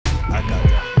I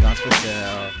got the guns for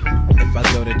sale. If I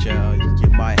go to jail, you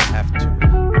might have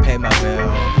to pay my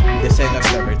bill. This ain't a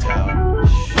fairy tale.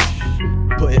 Shh.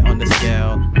 Put it on the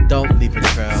scale, don't leave a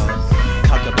trail.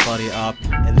 Cut the body up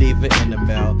and leave it in the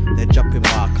mail. Then jump in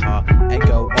my car and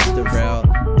go off the rail.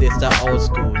 This that old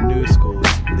school, new school.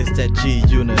 This that G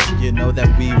unit, you know that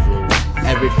we rule.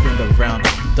 Everything around,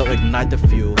 don't ignite the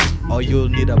fuel. Or you'll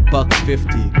need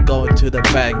 $1.50 going to the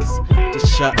banks.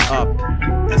 Just shut up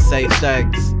and say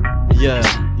thanks. Yeah.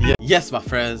 Yes, my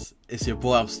friends, it's your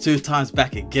boy Ams2Times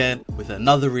back again with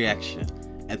another reaction.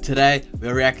 And today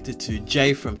we're reacting to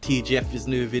Jay from TGF's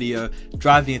new video,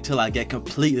 Driving Until I Get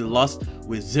Completely Lost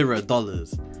with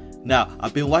 $0. Now,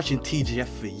 I've been watching TGF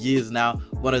for years now,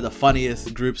 one of the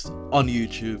funniest groups on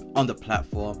YouTube, on the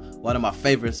platform, one of my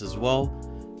favorites as well.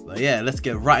 But yeah, let's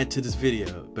get right into this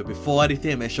video. But before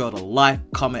anything, make sure to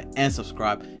like, comment and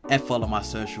subscribe and follow my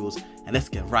socials, and let's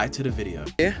get right to the video.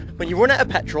 When you run out of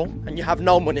petrol and you have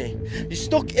no money, you're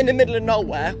stuck in the middle of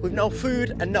nowhere with no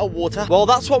food and no water. Well,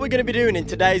 that's what we're going to be doing in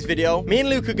today's video. Me and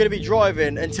Luke are going to be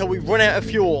driving until we run out of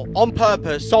fuel on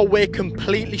purpose, so we're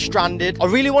completely stranded. I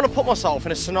really want to put myself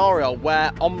in a scenario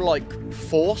where I'm like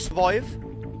forced to survive.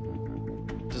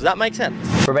 Does that make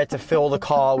sense? We're about to fill the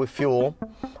car with fuel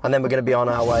and then we're going to be on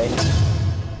our way.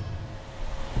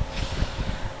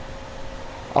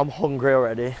 I'm hungry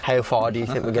already. How far do you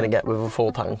think we're going to get with a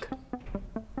full tank?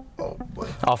 Oh boy.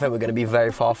 I think we're going to be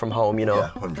very far from home, you know. Yeah,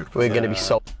 100%. We're going to be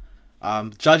so...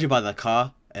 Judging by the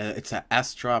car, it's an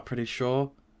Astra, I'm pretty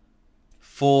sure.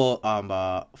 Four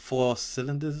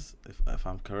cylinders, if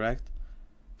I'm correct.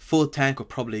 Full tank will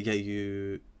probably get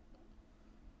you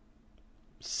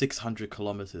 600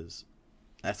 kilometers.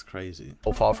 That's crazy.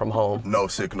 so far from home. No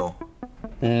signal.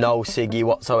 No Siggy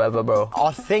whatsoever, bro.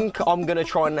 I think I'm gonna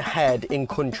try and head in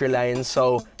country lanes,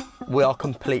 so we are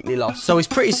completely lost. So it's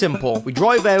pretty simple. We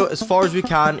drive out as far as we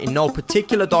can in no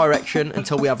particular direction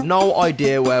until we have no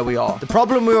idea where we are. The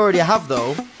problem we already have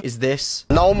though is this.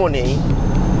 No money.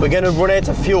 We're gonna run out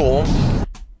of fuel.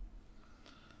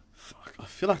 Fuck, I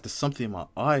feel like there's something in my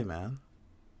eye, man.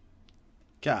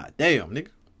 God damn, nigga.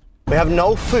 We have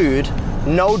no food,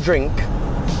 no drink.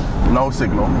 No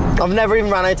signal. I've never even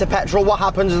ran out of petrol. What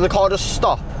happens if the car just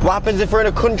stops? What happens if we're in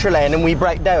a country lane and we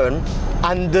break down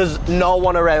and there's no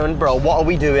one around, bro? What are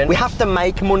we doing? We have to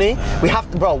make money. We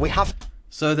have to, bro, we have to.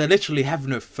 So they literally have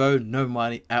no phone, no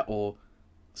money at all.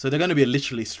 So they're gonna be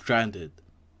literally stranded.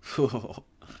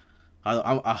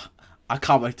 I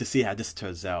can't wait to see how this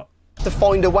turns out. To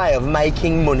find a way of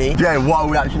making money. Yeah, what are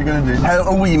we actually going to do? How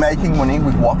are we making money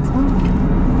with what?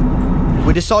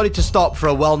 We decided to stop for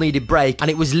a well-needed break, and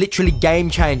it was literally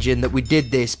game-changing that we did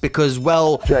this because,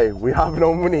 well... Jay, we have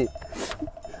no money.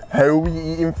 How are we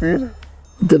eating food?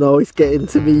 Dunno, it's getting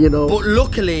to me, you know. But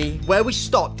luckily, where we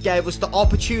stopped gave us the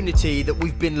opportunity that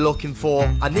we've been looking for,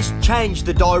 and this changed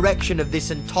the direction of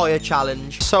this entire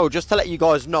challenge. So, just to let you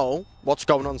guys know what's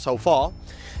going on so far,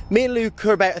 me and Luke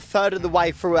are about a third of the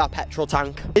way through our petrol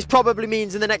tank. This probably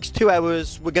means in the next 2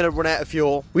 hours, we're going to run out of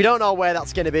fuel. We don't know where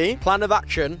that's going to be. Plan of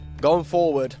action going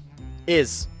forward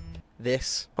is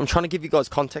this. I'm trying to give you guys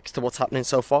context to what's happening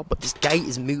so far, but this gate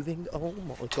is moving. Oh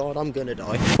my God, I'm going to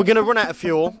die. We're going to run out of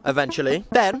fuel eventually.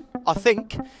 Then, I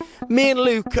think, me and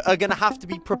Luke are going to have to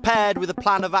be prepared with a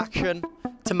plan of action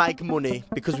to make money.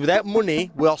 Because without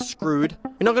money, we are screwed.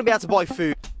 We're not going to be able to buy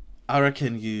food. I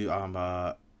reckon you,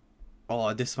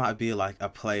 oh, this might be like a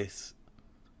place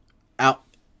out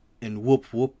in Whoop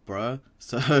Whoop, bro.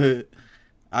 So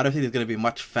I don't think there's gonna be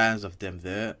much fans of them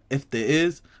there. If there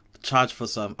is, charge for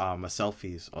some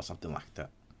selfies or something like that.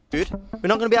 We're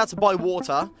not going to be able to buy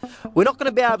water. We're not going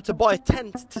to be able to buy a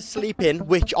tent to sleep in,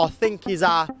 which I think is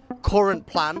our current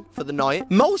plan for the night.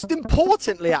 Most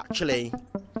importantly, actually,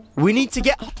 we need to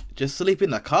get... Just sleep in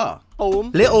the car.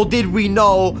 home. Little did we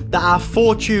know that our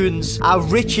fortunes, our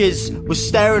riches, was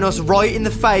staring us right in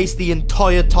the face the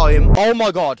entire time. Oh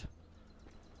my God.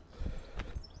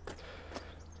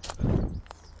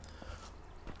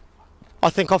 I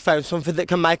think I found something that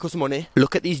can make us money.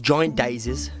 Look at these giant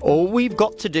daisies. All we've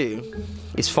got to do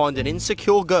is find an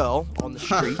insecure girl on the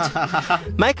street,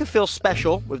 make her feel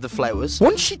special with the flowers.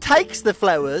 Once she takes the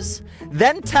flowers,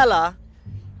 then tell her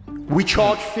we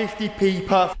charge 50p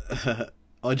per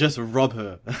or just rob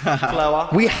her. flower.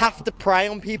 We have to prey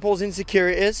on people's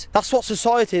insecurities. That's what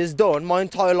society has done my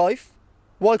entire life.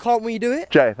 Why can't we do it?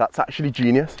 Jay, that's actually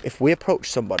genius. If we approach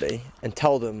somebody and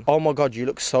tell them, oh my God, you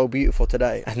look so beautiful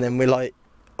today. And then we're like,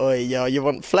 oh yeah, you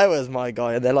want flowers, my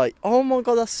guy? And they're like, oh my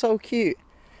God, that's so cute.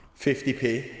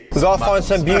 50p. We've got to find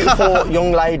some beautiful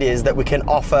young ladies that we can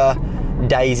offer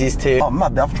daisies to. Oh,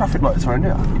 mad, they have traffic lights around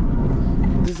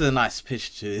here. This is a nice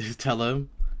pitch to tell him.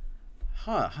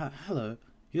 Hi, hello.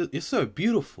 You're so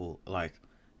beautiful. Like,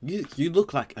 you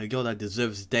look like a girl that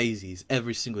deserves daisies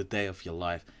every single day of your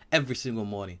life. Every single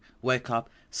morning. Wake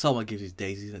up, someone gives you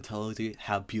daisies and tells you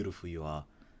how beautiful you are.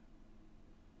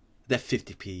 They're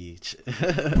 50p each.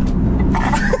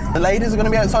 The ladies are going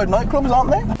to be outside nightclubs,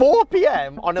 aren't they? 4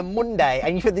 p.m. on a Monday,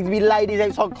 and you think there'd be ladies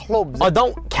outside clubs? I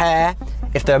don't care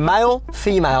if they're male,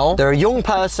 female, they're a young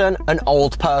person, an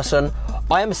old person.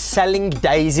 I am selling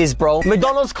daisies, bro.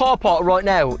 McDonald's car park right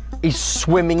now is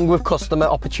swimming with customer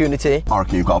opportunity.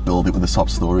 Arky, you've got to build it with a sob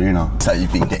story, you know. Say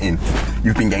you've been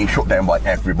getting shut down by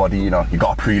everybody, you know. You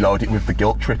got to preload it with the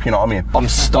guilt trip, you know what I mean? I'm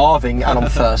starving and I'm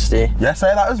thirsty. Yeah,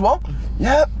 say that as well.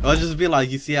 Yeah. I'll just be like,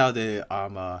 you see how the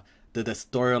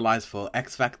storylines for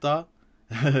X Factor?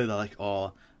 They're like,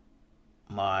 oh,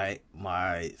 my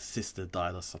sister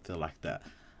died or something like that.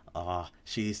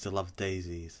 She used to love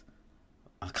daisies.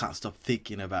 I can't stop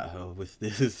thinking about her with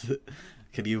this.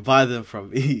 Can you buy them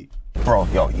from me? Bro,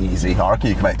 yo, easy. Arky,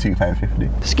 you can make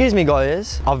 £2.50. Excuse me,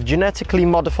 guys. I've genetically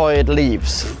modified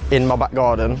leaves in my back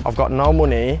garden. I've got no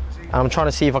money. And I'm trying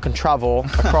to see if I can travel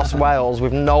across Wales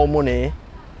with no money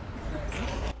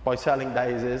by selling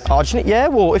daisies. Oh, yeah,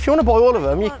 well, if you want to buy all of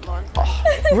them,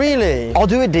 really? I'll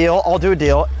do a deal.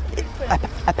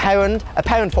 A pound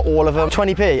for all of them.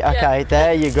 20p. Okay, yeah.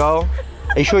 There you go.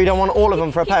 Are you sure you don't want all of them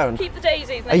for a pound? Keep the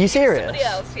daisies. Are you serious? Somebody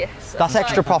else, yes. That's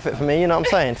extra profit for me, you know what I'm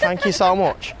saying? Thank you so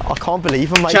much. I can't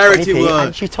believe I'm making Charity 20p work.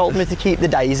 and she told me to keep the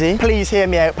daisy. Please hear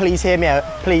me out, please hear me out,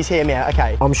 please hear me out.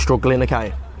 Okay, I'm struggling,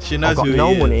 okay. She knows I've got who no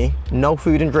he is. money, no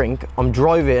food and drink. I'm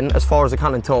driving as far as I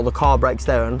can until the car breaks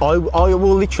down. I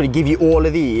will literally give you all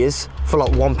of these for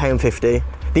like £1.50.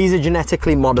 These are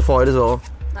genetically modified as well.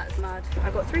 That's mad.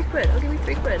 I've got £3. I'll give you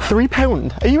 £3.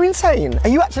 £3? Are you insane? Are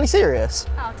you actually serious?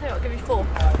 I'll tell you what, I'll give you 4.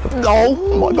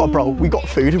 Oh my God, bro, we got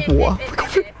food and water.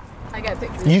 I get a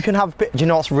picture. You can have, do you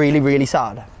know what's really, really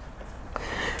sad?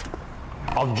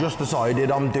 I've just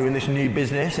decided I'm doing this new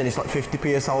business and it's like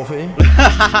 50p a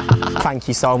selfie. Thank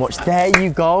you so much. There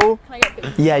you go. Can I get a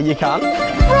picture? Yeah, you can.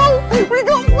 Bro, we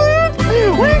got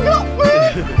food! We got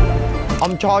food!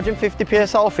 I'm charging 50p a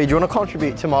selfie. Do you want to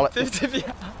contribute to my...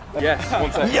 50p? Yes,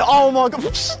 1 second. Yeah, oh my God.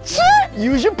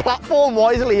 Use your platform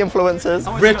wisely, influencers.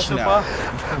 Rich now.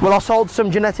 Well, I sold some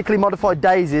genetically modified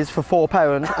daisies for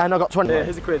 £4 and I got 20. Yeah,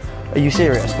 here's a quid. Are you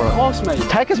serious, bro? Of course, mate.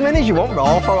 Take as many as you want, bro.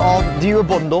 I'll do you a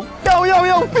bundle.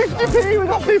 Yo, 50p. We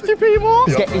got 50p more.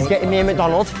 He's getting me a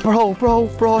McDonald's. Bro,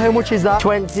 how much is that?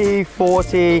 20,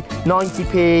 40,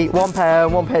 90p,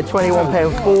 £1, 21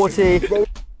 pound, 40.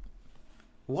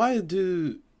 Why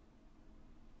do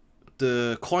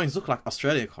the coins look like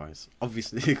Australian coins?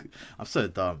 Obviously, I'm so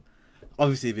dumb.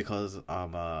 Obviously because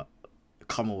I'm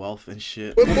Commonwealth and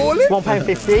shit.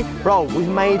 £1.50. Bro, we've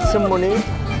made some money.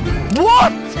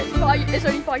 What? It's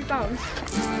only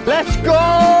 £5. Let's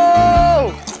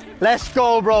go! Let's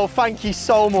go, bro. Thank you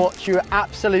so much. You're an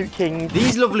absolute king.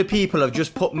 These lovely people have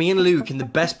just put me and Luke in the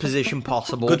best position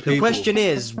possible. Good The people. question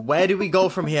is, where do we go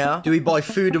from here? Do we buy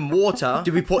food and water?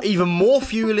 Do we put even more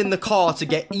fuel in the car to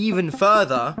get even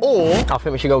further? Or... I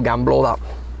think we should go gamble all that.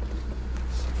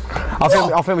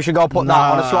 I think we should go put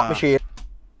that on a slot machine.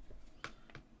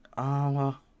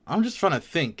 I'm just trying to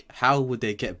think, how would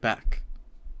they get back?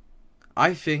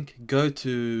 I think go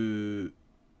to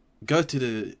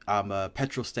the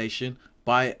petrol station,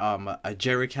 buy a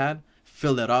jerry can,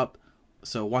 fill it up,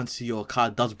 so once your car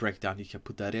does break down, you can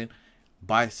put that in.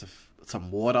 Buy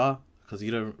some water, because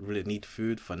you don't really need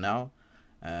food for now.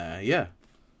 Yeah,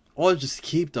 or just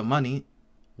keep the money.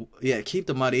 Yeah, keep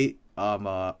the money.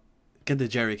 Get the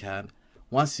jerry can.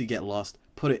 Once you get lost,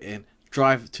 put it in,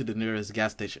 drive to the nearest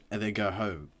gas station, and then go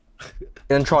home.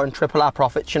 And try and triple our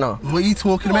profits, you know. What are you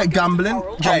talking about? Gambling?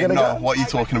 Jay, no, what are you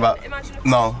talking about?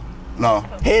 No.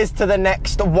 Here's to the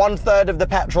next 1/3 of the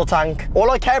petrol tank. All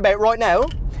I care about right now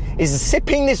is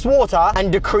sipping this water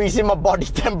and decreasing my body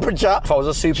temperature. If I was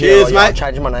a superhero, I'd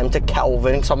change my name to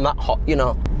Kelvin because I'm that hot, you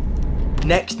know.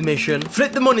 Next mission,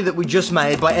 flip the money that we just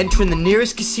made by entering the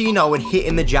nearest casino and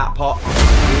hitting the jackpot.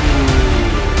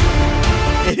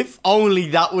 If only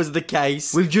that was the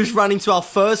case. We've just ran into our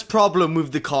first problem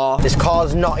with the car. This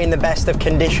car's not in the best of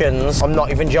conditions. I'm not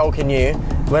even joking you.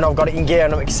 When I've got it in gear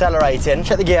and I'm accelerating.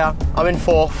 Check the gear, I'm in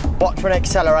 4th. Watch when I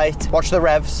accelerate, watch the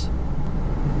revs.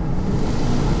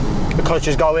 The clutch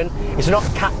is going. It's not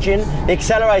catching. The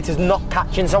accelerator's not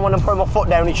catching. So when I'm putting my foot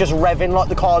down, it's just revving like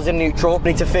the car's in neutral.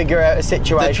 We need to figure out a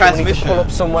situation. The transmission. We need to pull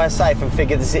up somewhere safe and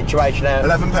figure the situation out.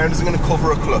 £11 isn't going to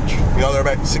cover a clutch. You know, they're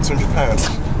about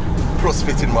 £600. plus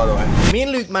fitting, by the way. Me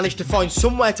and Luke managed to find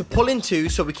somewhere to pull into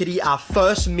so we could eat our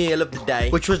first meal of the day,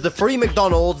 which was the free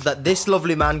McDonald's that this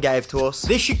lovely man gave to us.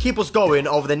 This should keep us going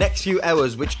over the next few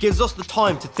hours, which gives us the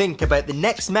time to think about the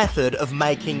next method of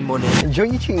making money. Enjoy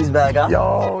your cheeseburger.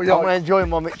 Yo. I'm gonna enjoy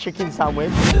my McChicken sandwich.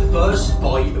 The first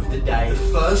bite of the day, the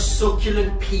first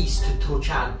succulent piece to touch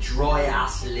our dry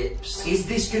ass lips. Is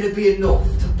this gonna be enough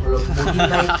to pull a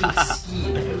money-making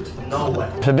scheme out of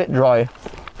nowhere? It's a bit dry.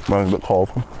 Mine's a bit cold.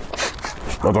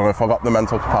 I don't know if I got the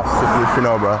mental capacity for this, you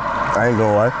know, bro. I ain't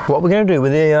gonna lie. What are we gonna do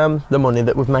with the money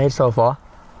that we've made so far?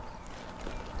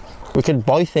 We could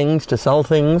buy things to sell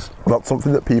things. That's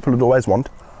something that people would always want.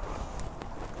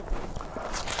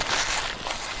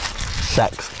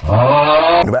 Sex.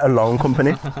 You bet a loan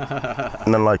company,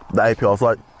 and then like the APR's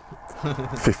like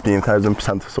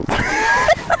 15,000% or something.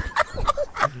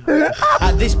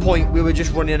 At this point, we were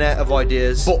just running out of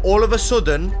ideas. But all of a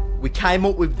sudden, we came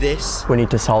up with this. We need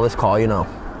to sell this car, you know.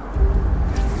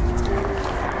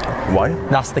 Why?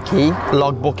 That's the key.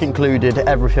 Logbook included,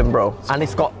 everything, bro. And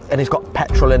it's got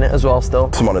petrol in it as well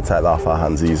still. Someone would take that off our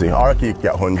hands easy. I reckon you could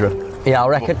get 100. Yeah, I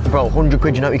reckon, bro, 100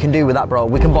 quid, you know what we can do with that, bro?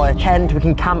 We can buy a tent, we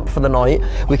can camp for the night,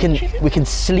 we can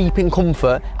sleep in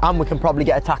comfort, and we can probably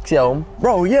get a taxi home.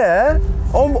 Bro, yeah.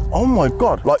 Oh my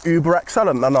God. Like Uber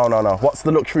XL? No. What's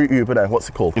the luxury Uber then? What's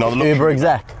it called? You know, the luxury Uber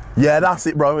exec. Yeah, that's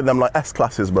it, bro. With them like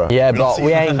S-classes, bro. Yeah, but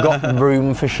we ain't got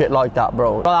room for shit like that,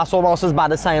 bro. But that's almost as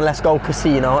bad as saying let's go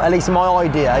casino. At least my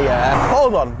idea, yeah.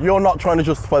 Hold on, you're not trying to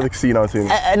justify the casino to me.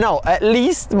 No, at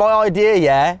least my idea,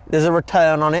 yeah. There's a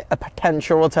return on it, a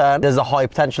potential return. There's a high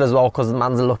potential as well because the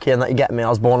man's lucky and that you get me. I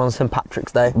was born on St.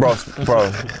 Patrick's Day. Bro,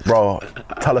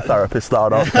 tell a therapist that I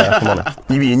don't care, come on.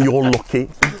 You mean you're lucky?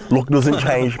 Luck doesn't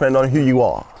change depending on who you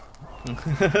are.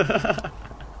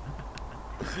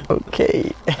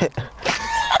 Okay.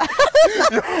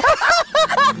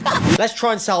 Let's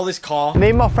try and sell this car. Me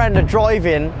and my friend are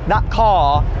driving that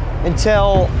car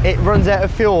until it runs out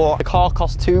of fuel. The car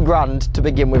costs £2 to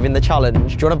begin with in the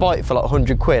challenge. Do you want to buy it for like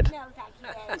 100 quid? No,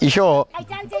 thank you. You sure? I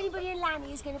doubt anybody in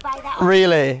Lanny is going to buy that.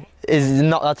 Really? Is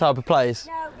not that type of place?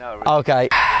 No. Okay.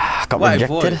 Got rejected.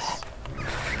 Boys.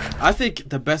 I think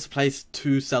the best place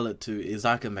to sell it to is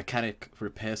like a mechanic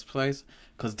repairs place,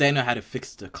 because they know how to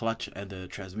fix the clutch and the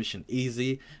transmission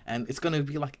easy, and it's gonna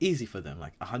be like easy for them,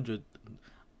 like $100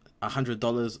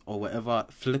 or whatever.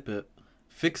 Flip it,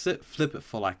 fix it, flip it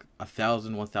for like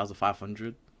 1,000,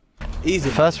 1,500. Easy.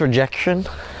 First rejection.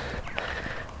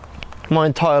 My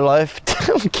entire life.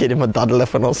 I'm kidding, my dad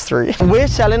left when I was 3. We're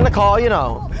selling the car, you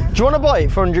know. Do you want to buy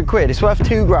it for 100 quid? It's worth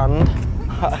 £2.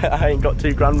 I ain't got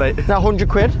 £2, mate. Now 100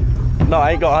 quid? No,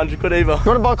 I ain't got 100 quid either. You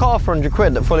want to buy a car for 100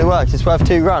 quid that fully works? It's worth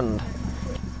 £2.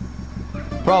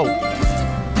 Bro,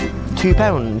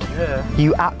 £2? Yeah.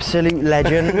 You absolute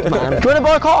legend, man. Do you want to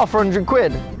buy a car for 100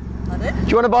 quid? Pardon? Do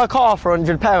you want to buy a car for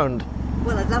 £100?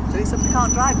 Well, I'd love to, except I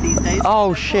can't drive these days.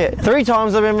 Oh shit. 3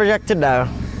 times I've been rejected now.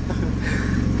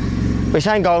 Which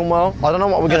ain't going well. I don't know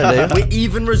what we're gonna do. We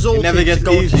even resorted to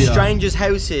go to strangers'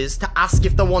 houses to ask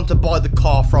if they want to buy the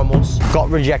car from us. Got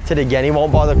rejected again, he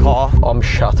won't buy the car. I'm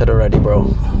shattered already, bro.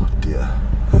 Oh dear.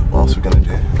 What else are we gonna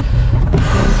do?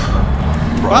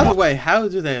 By the way, how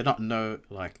do they not know?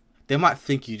 Like, they might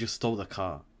think you just stole the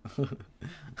car.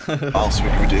 What else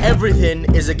would we do? Everything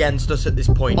is against us at this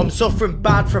point. I'm suffering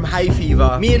bad from hay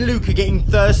fever. Me and Luke are getting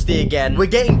thirsty again. We're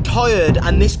getting tired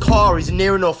and this car is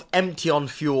near enough empty on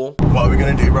fuel. What are we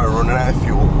gonna do, bro? Running out of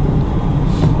fuel?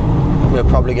 We're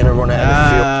probably gonna run out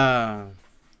of fuel.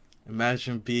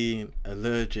 Imagine being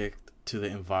allergic to the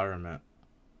environment.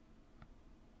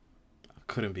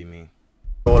 Couldn't be me.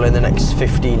 All in the next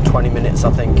 15-20 minutes,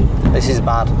 I think. This is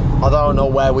bad. I don't know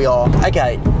where we are.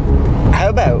 Okay, how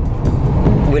about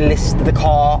we list the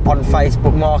car on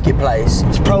Facebook Marketplace?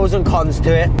 There's pros and cons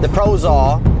to it. The pros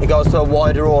are, it goes to a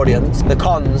wider audience. The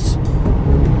cons,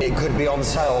 it could be on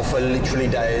sale for literally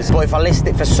days. But if I list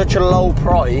it for such a low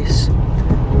price,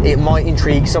 it might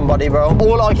intrigue somebody, bro.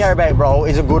 All I care about, bro,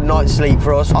 is a good night's sleep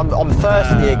for us. I'm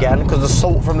thirsty again because the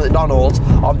salt from McDonald's.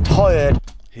 I'm tired.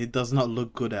 He does not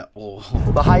look good at all.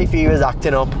 The hay fever's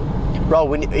acting up.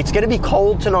 Bro, it's gonna be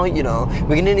cold tonight, you know.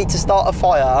 We're gonna need to start a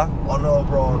fire. Oh no,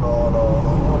 bro, no.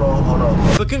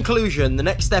 For conclusion, the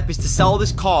next step is to sell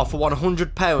this car for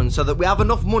 £100 so that we have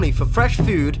enough money for fresh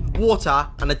food, water,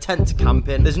 and a tent to camp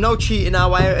in. There's no cheating our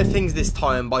way out of things this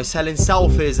time by selling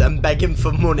selfies and begging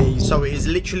for money, so it is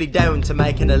literally down to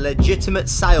making a legitimate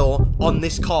sale on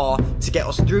this car to get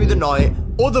us through the night.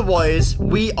 Otherwise,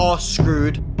 we are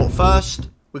screwed. But first,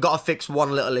 we gotta fix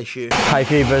one little issue. Hay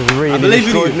fever's really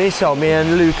destroyed me, so me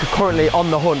and Luke are currently on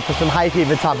the hunt for some hay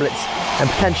fever tablets and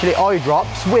potentially eye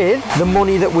drops with the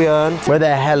money that we earn. Where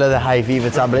the hell are the hay fever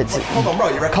tablets? Hold on, bro,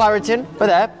 you reckon? Claritin, we're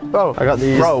there. Bro, I got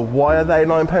these. Bro, why are they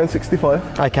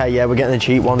 £9.65? Okay, yeah, we're getting the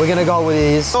cheap one. We're gonna go with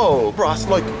these. Oh, bro, that's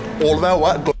like all of our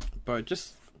work. Bro,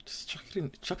 just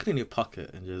chuck it in your pocket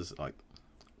and just like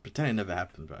pretend it never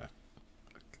happened, bro.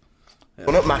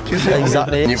 Well, not Macca's, yeah.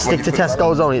 Exactly. Stick to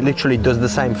Tesco's on, it literally does the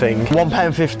same thing.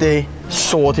 £1.50,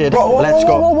 sorted. Bro, Let's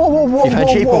go. You've had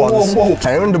cheaper ones.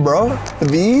 Pound, bro.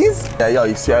 These? Yeah, yo,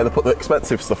 you see how they put the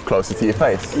expensive stuff closer to your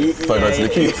face? So those are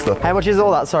the cheap stuff. How much is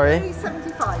all that, sorry?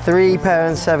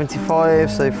 £3.75. £3.75,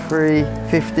 so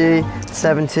 £3.50,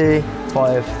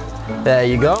 75. There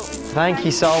you go. Thank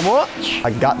you so much.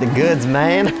 I got the goods,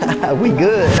 man. We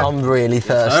good. I'm really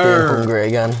thirsty and hungry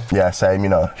again. Yeah, same, you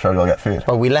know. Shall we go get food?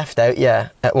 Well, we left out, yeah,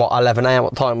 at what, 11 a.m.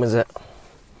 What time was it?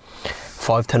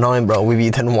 5 to 9, bro. We've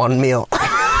eaten one meal.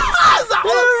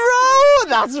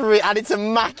 That's and it's a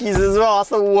Mackey's as well. That's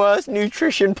the worst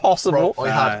nutrition possible. Bro, I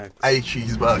had a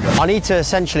cheeseburger. I need to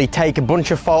essentially take a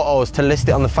bunch of photos to list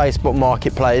it on the Facebook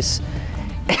Marketplace.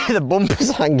 The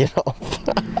bumper's hanging off.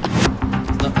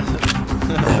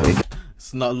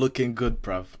 It's not looking good,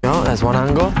 bruv. Oh, there's one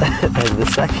angle. There's the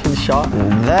second shot.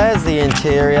 And there's the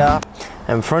interior.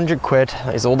 And for 100 quid,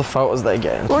 that is all the photos they're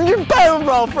getting. £100,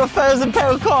 bro, for a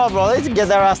 £1,000 car, bro. They need to get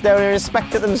their ass down here and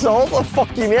inspect it themselves. What the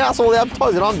fuck do you mean? That's all the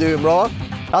advertising I'm doing, bro.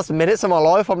 That's minutes of my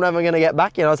life I'm never gonna get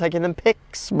back, you know, taking them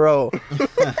pics, bro.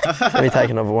 Let me take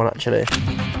another one, actually.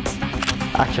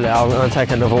 Actually, I'm gonna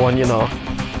take another one, you know.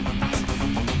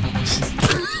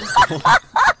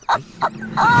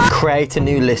 Create a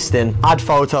new listing, add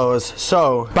photos.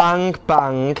 So bang,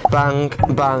 bang, bang,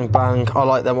 bang, bang. I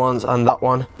like them ones and that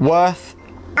one. Worth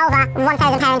over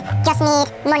 £1,000. Just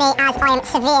need money as I am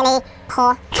severely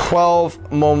poor.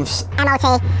 12 months MOT,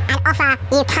 an offer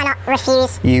you cannot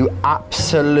refuse. You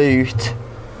absolute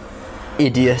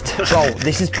idiot. Bro,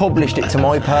 this is published it to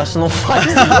my personal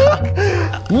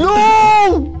Facebook.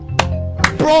 No!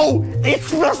 Bro, it's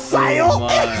for sale! Oh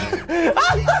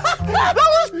That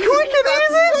was quick and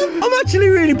easy! I'm actually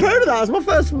really proud of that. It's my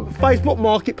first Facebook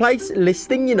Marketplace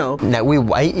listing, you know. Now we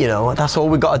wait, you know, that's all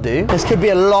we gotta do. This could be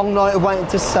a long night of waiting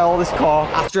to sell this car.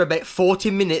 After about 40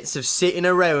 minutes of sitting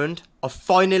around, I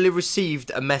finally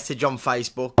received a message on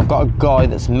Facebook. I've got a guy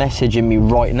that's messaging me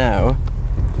right now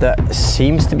that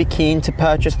seems to be keen to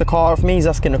purchase the car off me. He's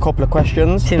asking a couple of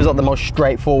questions. Seems like the most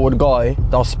straightforward guy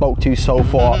that I spoke to so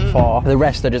far. The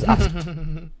rest are just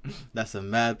asking That's a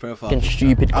mad profile.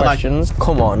 stupid questions.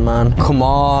 Come on, man. Come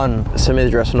on. Send me the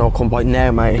address and I'll come by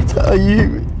now, mate. Are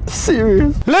you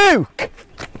serious? Luke!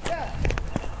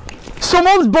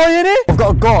 Someone's buying it! I've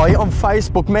got a guy on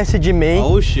Facebook messaging me.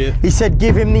 Oh shit. He said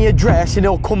give him the address and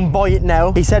he'll come buy it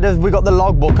now. He said have we got the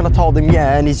logbook, and I told him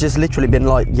yeah, and he's just literally been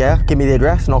like, yeah, give me the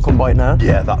address and I'll come buy it now.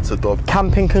 Yeah, that's a dub.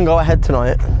 Camping can go ahead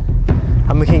tonight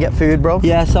and we can get food, bro.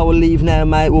 Yes, I will leave now,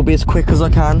 mate. We'll be as quick as I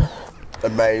can.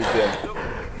 Amazing.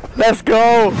 Let's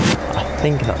go! I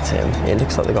think that's him. It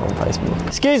looks like they got on Facebook.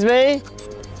 Excuse me?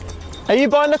 Are you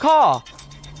buying the car?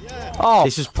 Oh.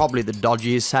 This is probably the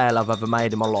dodgiest sale I've ever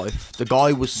made in my life. The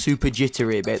guy was super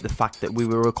jittery about the fact that we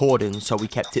were recording, so we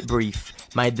kept it brief,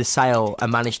 made the sale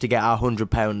and managed to get our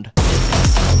 £100.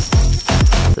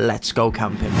 Let's go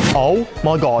camping. Oh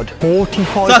my God,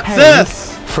 £45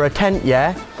 Success! for a tent,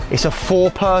 yeah? It's a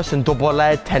 4-person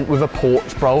double-layered tent with a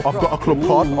porch, bro. I've got a club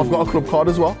card. I've got a club card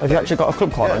as well. Have you actually got a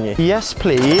club card on you? Yes,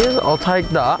 please. I'll take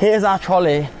that. Here's our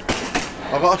trolley.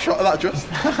 I got a shot of that just.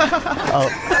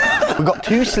 Oh, we've got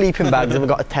 2 sleeping bags and we've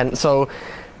got a tent, so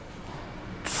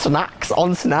snacks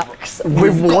on snacks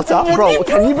with water. Bro,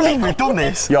 can you believe we've done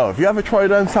this? Yo, have you ever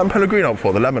tried San Pellegrino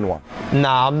before, the lemon one?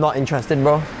 Nah, I'm not interested,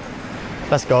 bro.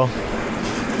 Let's go.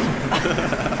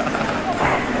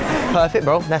 Perfect,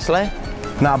 bro. Nestle.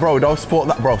 Nah, bro, don't support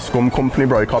that, bro. Scum company,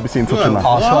 bro. You can't be seen touching that.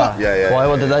 Oh, I swear. Yeah, yeah. Why?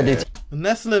 What did they do?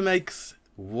 Nestle makes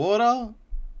water?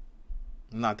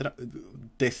 Nah,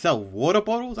 they sell water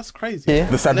bottles? That's crazy. Yeah.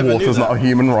 They said Never knew water's that. not a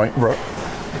human right, bro.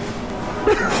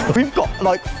 We've got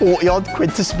like 40 odd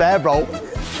quid to spare, bro.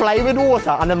 Flavoured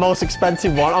water and the most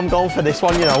expensive one. I'm going for this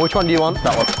one, you know. Which one do you want?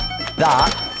 That one.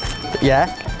 That. Yeah.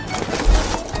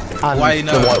 And Why you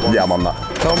know? The white one. Yeah, I'm on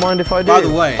that. don't mind if I do. By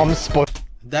the way, I'm spoiled.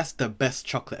 That's the best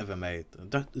chocolate ever made.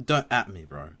 Don't at me,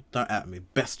 bro. Don't at me.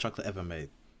 Best chocolate ever made.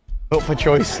 For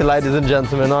choice, ladies and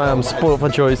gentlemen. I am spoiled for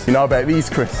choice. You know about these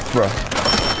crisps, bro?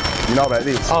 You know about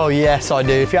these? Oh yes, I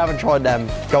do. If you haven't tried them,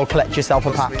 go collect yourself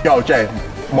a pack. Yo, Jay,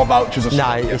 my vouchers are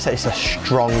Nah, it's a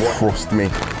strong one. Trust me.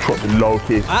 Trust me, low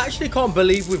key. I actually can't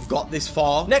believe we've got this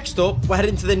far. Next up, we're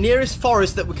heading to the nearest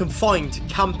forest that we can find to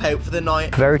camp out for the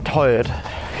night. Very tired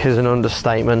is an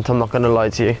understatement, I'm not going to lie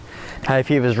to you. Hay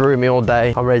fever's ruined me all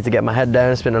day. I'm ready to get my head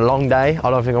down. It's been a long day. I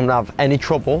don't think I'm gonna have any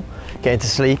trouble getting to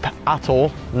sleep at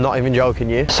all. Not even joking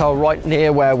you. So right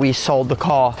near where we sold the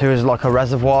car, there was like a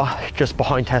reservoir just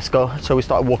behind Tesco. So we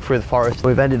started walking through the forest.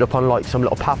 We've ended up on like some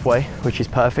little pathway, which is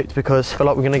perfect because I feel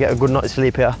like we're gonna get a good night's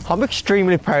sleep here. I'm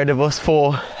extremely proud of us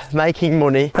for making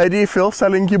money. How do you feel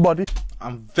selling your body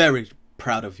I'm very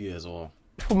proud of you as well.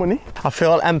 for money? I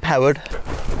feel empowered.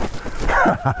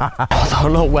 I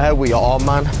don't know where we are,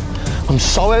 man. I'm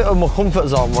so out of my comfort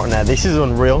zone right now. This is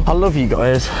unreal. I love you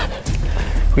guys.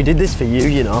 We did this for you,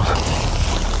 you know.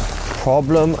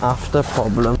 Problem after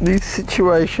problem. These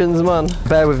situations, man.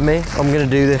 Bear with me. I'm gonna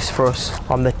do this for us.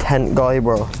 I'm the tent guy,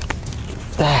 bro.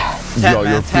 There. Yo,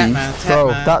 you're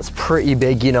Bro, that's pretty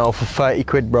big, you know, for 30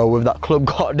 quid, bro, with that club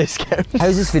got a discount.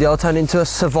 How's this video turned into a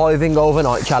surviving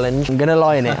overnight challenge? I'm gonna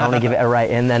lie in it, I wanna give it a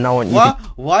rating, then I want you to...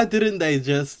 Why didn't they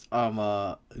just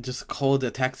call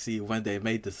the taxi when they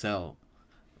made the sale?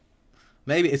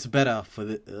 Maybe it's better for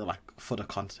the for the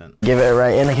content. Give it a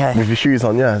rating, okay? With your shoes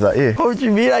on, yeah, is that you? What do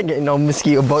you mean I ain't getting no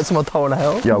mosquito bites in my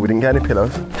toenail? Yo, we didn't get any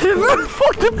pillows.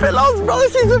 Fuck the pillows, bro,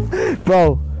 this is a...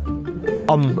 Bro,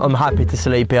 I'm happy to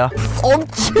sleep here. I'm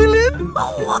chilling.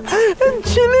 I'm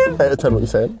chilling. 8 out of 10, what you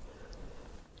saying?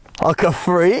 Like a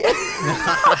free.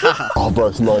 Oh, bro,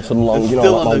 it's nice and long. You know,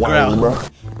 Still like on the my wang, ground.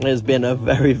 bro. It's been a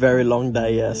very, very long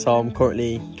day, yeah. So I'm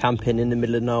currently camping in the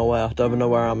middle of nowhere. I don't even know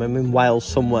where I am. I'm in Wales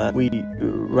somewhere. We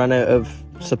ran out of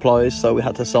supplies, so we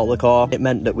had to sell the car. It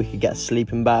meant that we could get a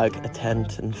sleeping bag, a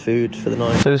tent, and food for the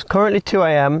night. So it's currently 2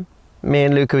 AM. Me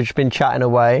and Luke have just been chatting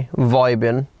away,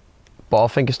 vibing. But I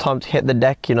think it's time to hit the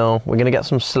deck, you know. We're gonna get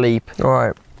some sleep. All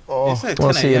right. It's like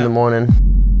We'll 10 see you in the AM. morning.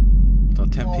 Till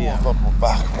 10 PM. God, my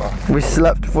back, bro. We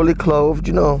slept fully clothed,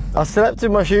 you know. I slept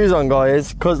with my shoes on,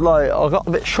 guys, because like I got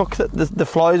a bit shook that the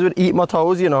flies would eat my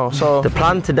toes, you know. So the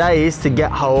plan today is to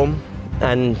get home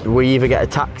and we either get a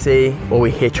taxi or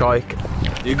we hitchhike.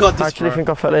 You got this, I actually bro. think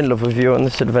I fell in love with you on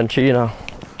this adventure, you know.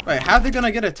 Wait, how are they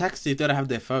gonna get a taxi if they don't have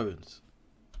their phones?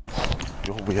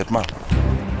 You're a weird man.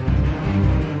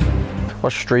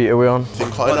 What street are we on?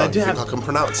 Think Well, I they do think have- I can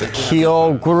pronounce it.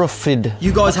 Geographied.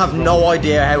 You guys have no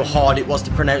idea how hard it was to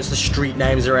pronounce the street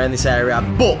names around this area,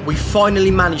 but we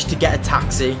finally managed to get a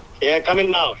taxi. Yeah,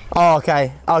 coming now. Oh,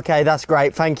 okay. Okay, that's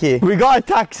great. Thank you. We got a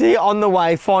taxi on the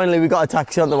way. Finally, we got a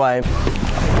taxi on the way.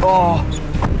 Oh,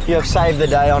 you have saved the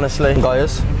day, honestly.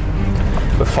 Guys,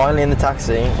 we're finally in the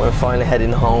taxi. We're finally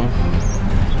heading home.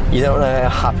 You don't know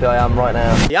how happy I am right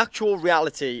now. The actual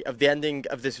reality of the ending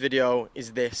of this video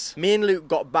is this. Me and Luke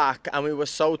got back and we were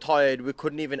so tired we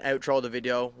couldn't even outro the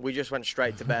video. We just went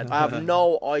straight to bed. I have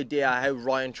no idea how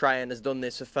Ryan Trahan has done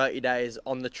this for 30 days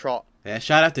on the trot. Yeah,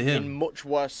 shout out to him. In much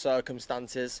worse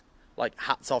circumstances. Like,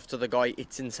 hats off to the guy,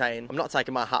 it's insane. I'm not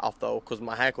taking my hat off though, because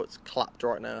my haircut's clapped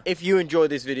right now. If you enjoyed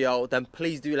this video, then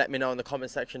please do let me know in the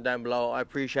comment section down below. I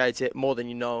appreciate it more than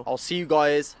you know. I'll see you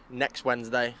guys next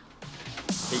Wednesday.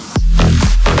 Peace.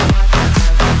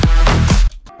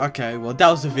 Okay, well that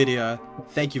was the video.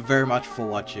 Thank you very much for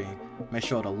watching. Make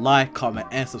sure to like, comment,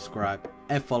 and subscribe,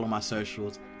 and follow my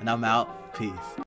socials. And I'm out. Peace.